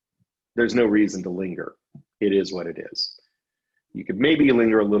 minutes. There's no reason to linger. It is what it is. You could maybe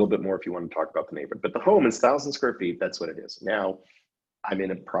linger a little bit more if you want to talk about the neighborhood, but the home is 1,000 square feet. That's what it is. Now, I'm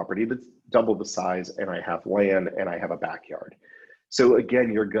in a property that's double the size, and I have land, and I have a backyard. So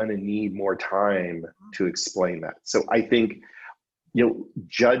again, you're going to need more time to explain that. So I think,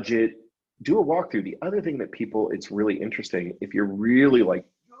 judge it, do a walkthrough. The other thing that it's really interesting, if you're really like,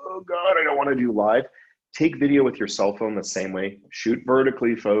 oh God, I don't want to do live, take video with your cell phone the same way. Shoot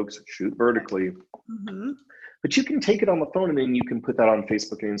vertically, folks, shoot vertically. Mm-hmm. But you can take it on the phone and then you can put that on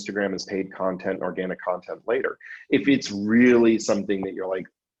Facebook and Instagram as paid content, organic content later. If it's really something that you're like,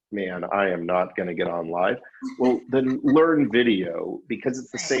 man, I am not going to get on live, well, then learn video because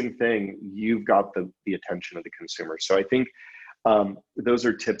it's the same thing. You've got the attention of the consumer. So I think those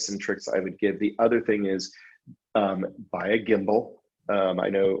are tips and tricks I would give. The other thing is buy a gimbal. I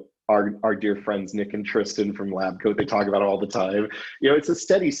know our dear friends Nick and Tristan from Labcoat, they talk about it all the time. It's a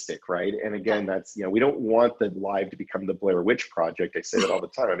steady stick, right? And again, that's, we don't want the live to become the Blair Witch Project. I say that all the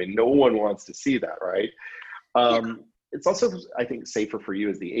time. I mean, no one wants to see that, right? It's also, I think, safer for you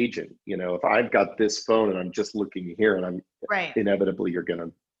as the agent. If I've got this phone and I'm just looking here and I'm inevitably, you're going to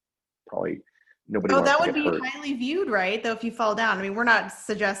probably, nobody wants to get hurt. That would be highly viewed, right? Though if you fall down, I mean, we're not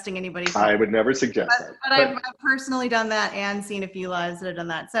suggesting anybody. I would never suggest that. But I've personally done that and seen a few lives that have done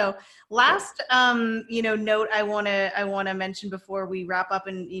that. So last, note I want to mention before we wrap up,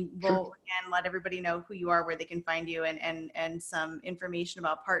 and we'll again let everybody know who you are, where they can find you, and some information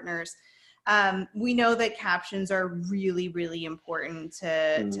about partners. We know that captions are really, really important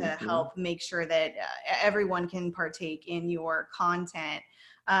to help make sure that everyone can partake in your content.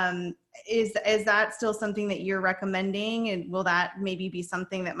 Is that still something that you're recommending, and will that maybe be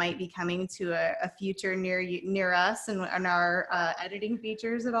something that might be coming to a future near us and our editing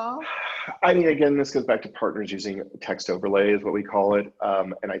features at all? I mean, again, this goes back to partners using text overlay is what we call it.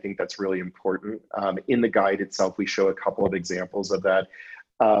 And I think that's really important. In the guide itself, we show a couple of examples of that.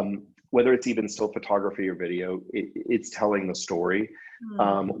 Whether it's even still photography or video, it's telling the story.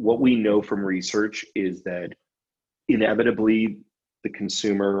 What we know from research is that inevitably the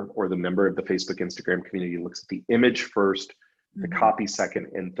consumer or the member of the Facebook, Instagram community looks at the image first, the copy second,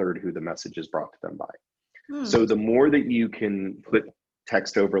 and third, who the message is brought to them by. So the more that you can put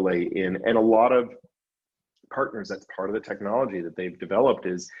text overlay in, and a lot of partners, that's part of the technology that they've developed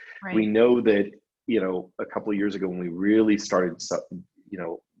is we know that, a couple of years ago when we really started,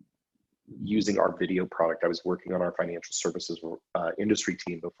 using our video product. I was working on our financial services industry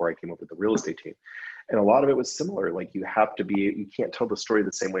team before I came over to the real estate team. And a lot of it was similar. Like you can't tell the story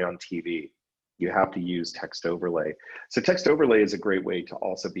the same way on TV. You have to use text overlay. So text overlay is a great way to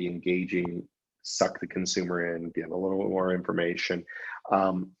also be engaging, suck the consumer in, give a little bit more information.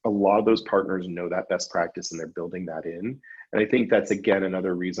 A lot of those partners know that best practice and they're building that in. And I think that's, again,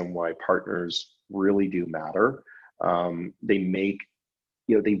 another reason why partners really do matter. They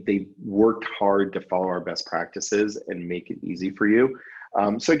worked hard to follow our best practices and make it easy for you.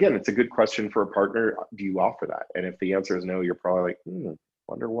 So again, it's a good question for a partner. Do you offer that? And if the answer is no, you're probably like,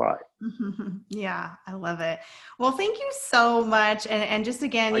 wonder why. Yeah, I love it. Well, thank you so much. And just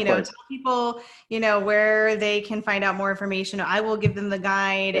again, Likewise. tell people, where they can find out more information. I will give them the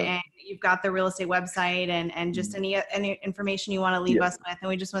guide, Yeah. and you've got the real estate website and just any information you want to leave us with. And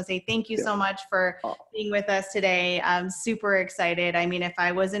we just want to say thank you so much for being with us today. I'm super excited. I mean, if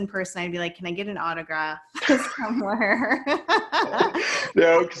I was in person, I'd be like, can I get an autograph somewhere?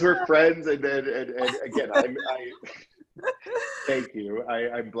 No, because we're friends. And again, thank you.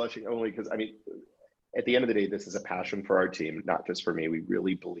 I'm blushing only because, at the end of the day, this is a passion for our team, not just for me. We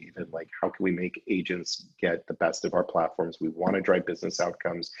really believe in how can we make agents get the best of our platforms? We want to drive business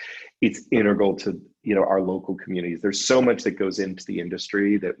outcomes. It's integral to, our local communities. There's so much that goes into the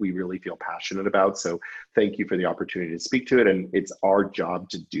industry that we really feel passionate about. So thank you for the opportunity to speak to it. And it's our job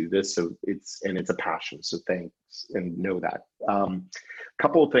to do this. So it's a passion. So thanks, and know that.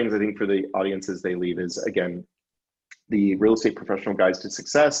 Couple of things I think for the audiences they leave is, again, the Real Estate Professional Guides to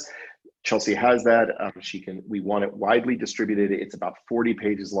Success. Chelsea has that. We want it widely distributed. It's about 40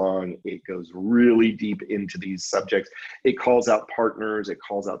 pages long. It goes really deep into these subjects. It calls out partners. It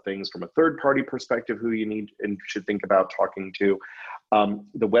calls out things from a third-party perspective who you need and should think about talking to.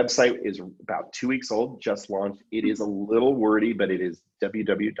 The website is about 2 weeks old, just launched. It is a little wordy, but it is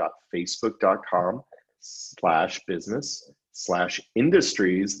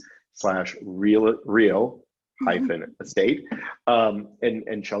www.facebook.com/business/industries/real estate.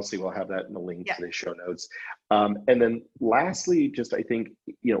 And Chelsea will have that in the link to the show notes. And then lastly, just I think,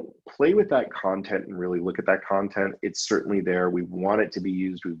 play with that content and really look at that content. It's certainly there. We want it to be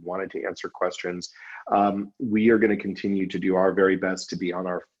used. We want it to answer questions. We are going to continue to do our very best to be on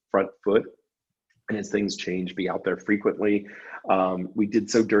our front foot. And as things change, be out there frequently. We did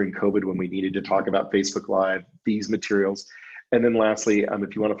so during COVID when we needed to talk about Facebook Live, these materials. And then lastly,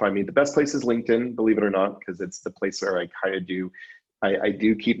 if you want to find me, the best place is LinkedIn, believe it or not, because it's the place where I kind of do, I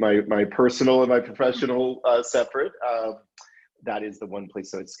do keep my personal and my professional separate. That is the one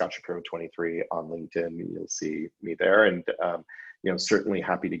place. So it's Scott Shapiro 23 on LinkedIn. You'll see me there. And, certainly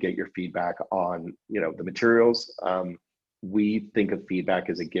happy to get your feedback on, the materials. We think of feedback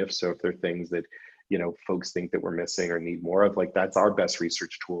as a gift. So if there are things that, folks think that we're missing or need more of, that's our best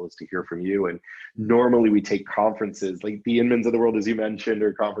research tool, is to hear from you. And normally we take conferences like the Inmans of the world, as you mentioned,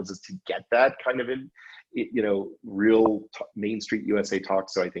 or conferences to get that kind of real Main Street USA talk.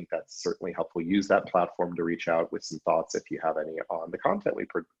 So I think that's certainly helpful. Use that platform to reach out with some thoughts if you have any on the content we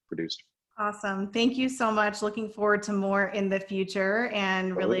produced. Awesome. Thank you so much. Looking forward to more in the future,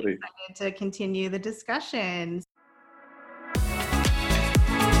 and really excited to continue the discussion.